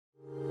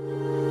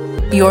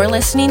You're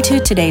listening to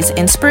today's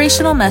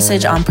inspirational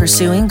message on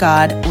pursuing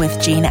God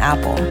with Gene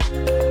Apple.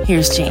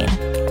 Here's Gene.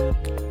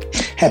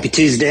 Happy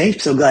Tuesday.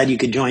 So glad you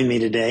could join me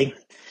today.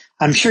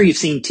 I'm sure you've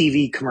seen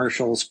TV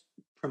commercials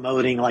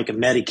promoting like a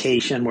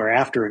medication where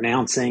after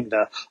announcing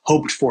the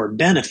hoped for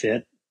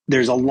benefit,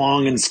 there's a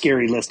long and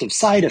scary list of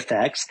side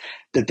effects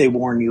that they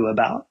warn you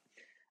about.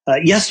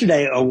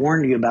 Yesterday, I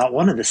warned you about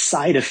one of the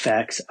side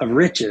effects of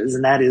riches,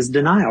 and that is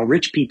denial.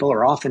 Rich people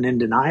are often in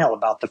denial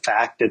about the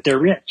fact that they're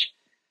rich.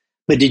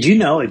 But did you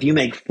know if you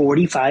make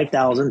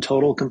 $45,000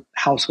 total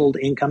household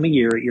income a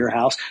year at your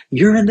house,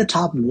 you're in the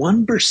top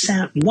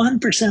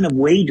 1% of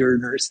wage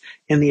earners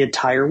in the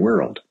entire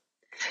world?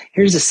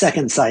 Here's a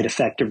second side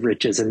effect of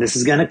riches, and this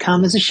is going to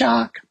come as a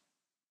shock.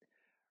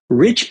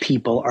 Rich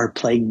people are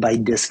plagued by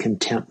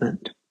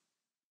discontentment.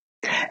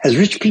 As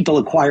rich people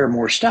acquire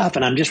more stuff,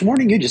 and I'm just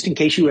warning you, just in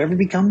case you ever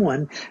become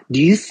one,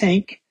 do you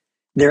think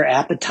their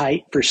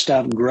appetite for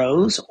stuff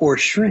grows or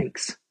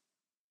shrinks?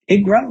 It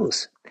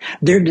grows.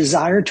 Their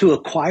desire to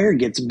acquire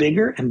gets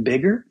bigger and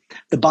bigger.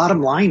 The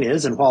bottom line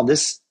is, and while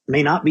this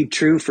may not be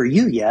true for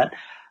you yet,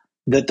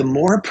 that the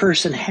more a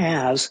person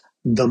has,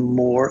 the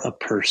more a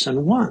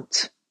person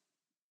wants.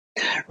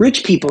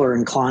 Rich people are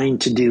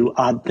inclined to do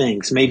odd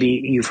things.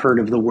 Maybe you've heard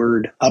of the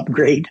word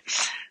upgrade.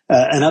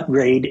 An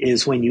upgrade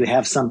is when you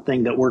have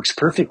something that works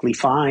perfectly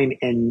fine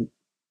and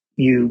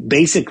you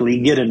basically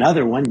get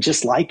another one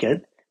just like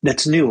it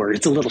that's newer.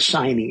 It's a little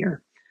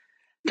shinier.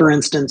 For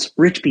instance,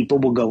 rich people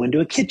will go into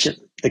a kitchen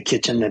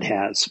that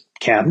has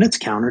cabinets,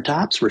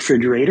 countertops,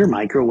 refrigerator,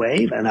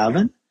 microwave, an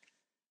oven,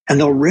 and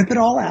they'll rip it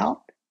all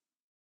out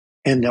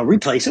and they'll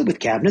replace it with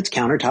cabinets,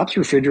 countertops,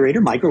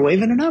 refrigerator,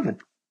 microwave, and an oven.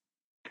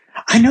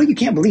 I know you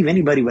can't believe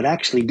anybody would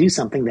actually do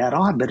something that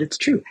odd, but it's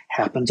true.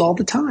 Happens all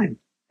the time.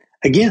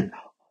 Again,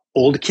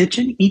 old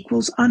kitchen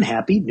equals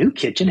unhappy, new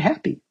kitchen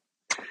happy.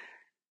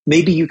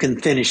 Maybe you can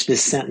finish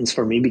this sentence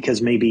for me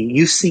because maybe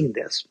you've seen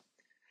this.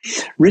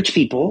 Rich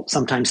people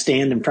sometimes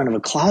stand in front of a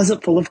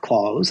closet full of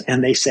clothes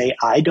and they say,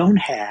 I don't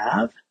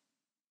have,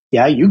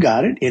 yeah, you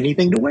got it,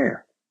 anything to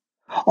wear.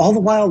 All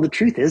the while, the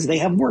truth is they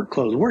have work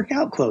clothes,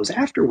 workout clothes,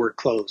 after work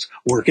clothes,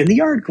 work in the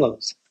yard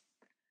clothes.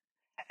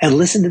 And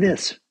listen to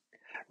this.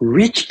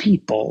 Rich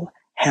people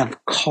have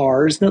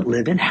cars that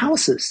live in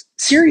houses.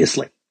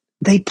 Seriously,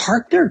 they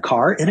park their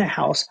car in a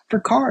house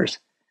for cars.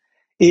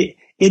 It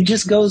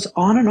just goes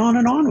on and on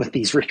and on with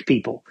these rich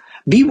people.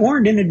 Be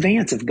warned in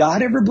advance, if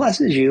God ever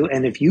blesses you,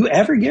 and if you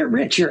ever get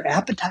rich, your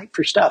appetite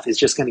for stuff is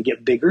just going to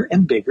get bigger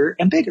and bigger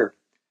and bigger.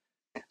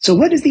 So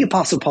what does the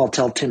Apostle Paul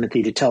tell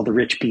Timothy to tell the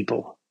rich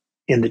people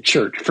in the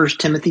church? 1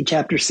 Timothy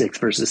chapter 6,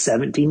 verses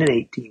 17 and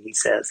 18, he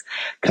says,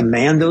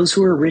 command those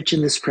who are rich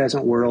in this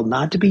present world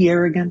not to be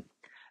arrogant,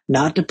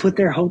 not to put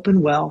their hope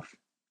in wealth.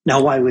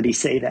 Now, why would he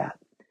say that?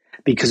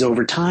 Because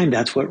over time,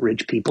 that's what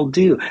rich people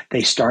do.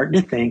 They start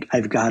to think,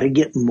 I've got to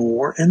get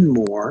more and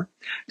more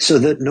so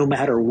that no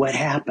matter what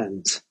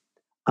happens,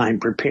 I'm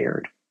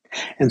prepared.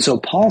 And so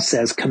Paul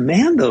says,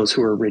 command those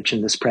who are rich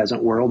in this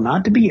present world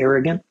not to be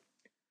arrogant,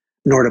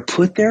 nor to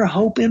put their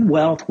hope in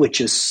wealth, which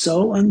is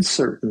so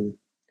uncertain,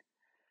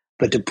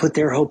 but to put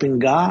their hope in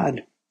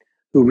God,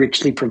 who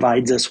richly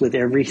provides us with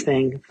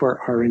everything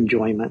for our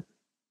enjoyment.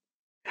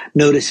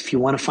 Notice, if you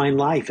want to find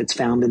life, it's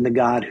found in the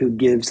God who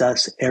gives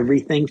us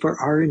everything for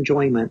our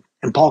enjoyment.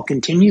 And Paul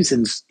continues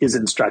in his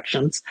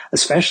instructions,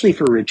 especially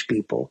for rich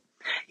people.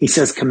 He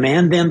says,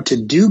 command them to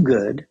do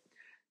good,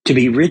 to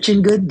be rich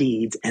in good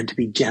deeds, and to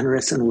be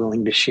generous and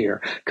willing to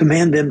share.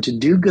 Command them to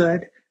do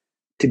good,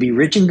 to be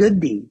rich in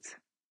good deeds.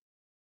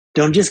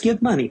 Don't just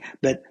give money,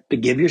 but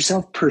give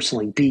yourself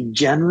personally. Be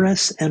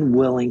generous and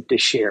willing to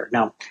share.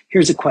 Now,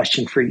 here's a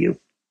question for you.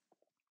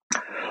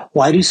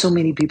 Why do so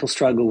many people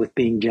struggle with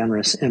being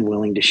generous and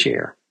willing to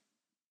share?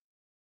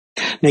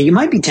 Now, you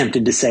might be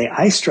tempted to say,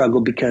 I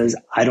struggle because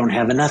I don't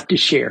have enough to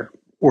share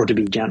or to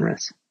be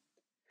generous.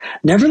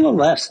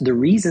 Nevertheless, the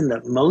reason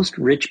that most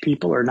rich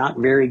people are not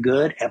very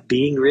good at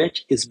being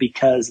rich is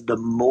because the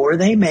more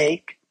they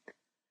make,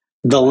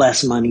 the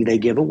less money they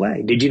give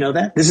away. Did you know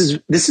that? This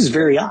is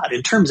very odd.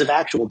 In terms of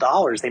actual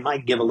dollars, they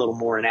might give a little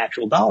more in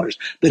actual dollars.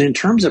 But in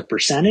terms of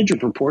percentage or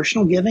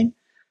proportional giving,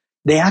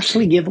 they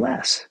actually give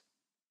less.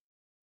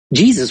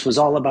 Jesus was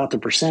all about the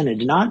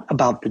percentage, not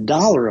about the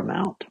dollar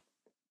amount.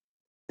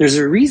 There's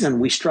a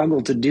reason we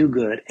struggle to do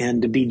good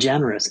and to be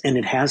generous, and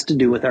it has to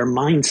do with our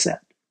mindset.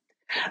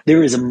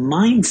 There is a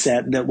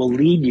mindset that will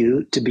lead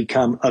you to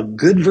become a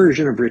good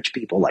version of rich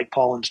people, like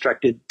Paul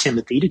instructed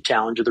Timothy to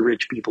challenge the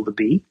rich people to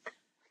be.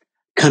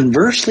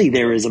 Conversely,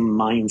 there is a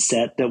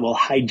mindset that will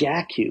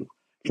hijack you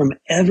from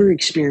ever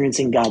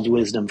experiencing God's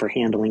wisdom for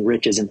handling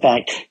riches. In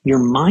fact, your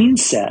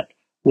mindset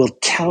will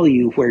tell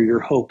you where your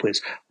hope is,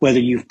 whether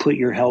you've put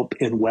your hope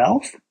in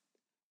wealth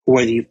or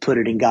whether you've put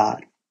it in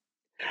God.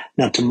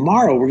 Now,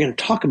 tomorrow, we're going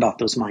to talk about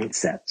those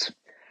mindsets.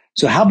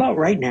 So how about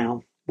right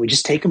now, we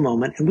just take a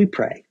moment and we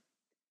pray.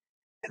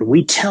 And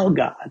we tell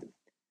God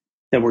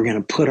that we're going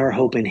to put our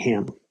hope in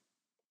Him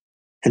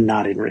and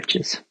not in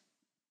riches.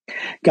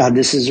 God,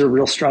 this is a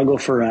real struggle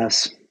for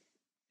us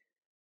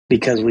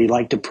because we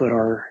like to put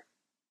our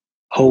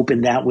hope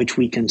in that which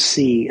we can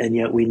see, and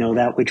yet we know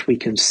that which we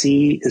can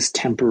see is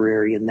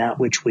temporary, and that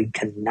which we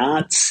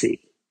cannot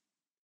see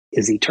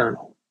is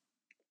eternal.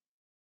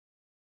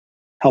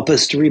 Help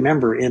us to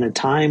remember in a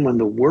time when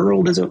the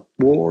world is at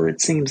war, it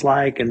seems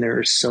like, and there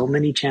are so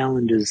many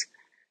challenges,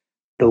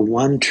 the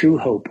one true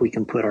hope we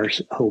can put our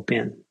hope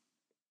in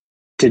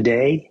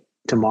today,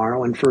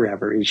 tomorrow, and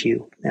forever is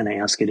you. And I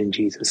ask it in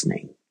Jesus'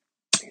 name.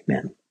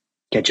 Amen.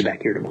 Catch you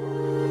back here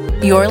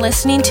tomorrow. You're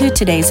listening to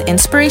today's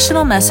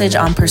inspirational message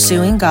on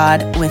pursuing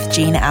God with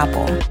Gene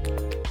Apple.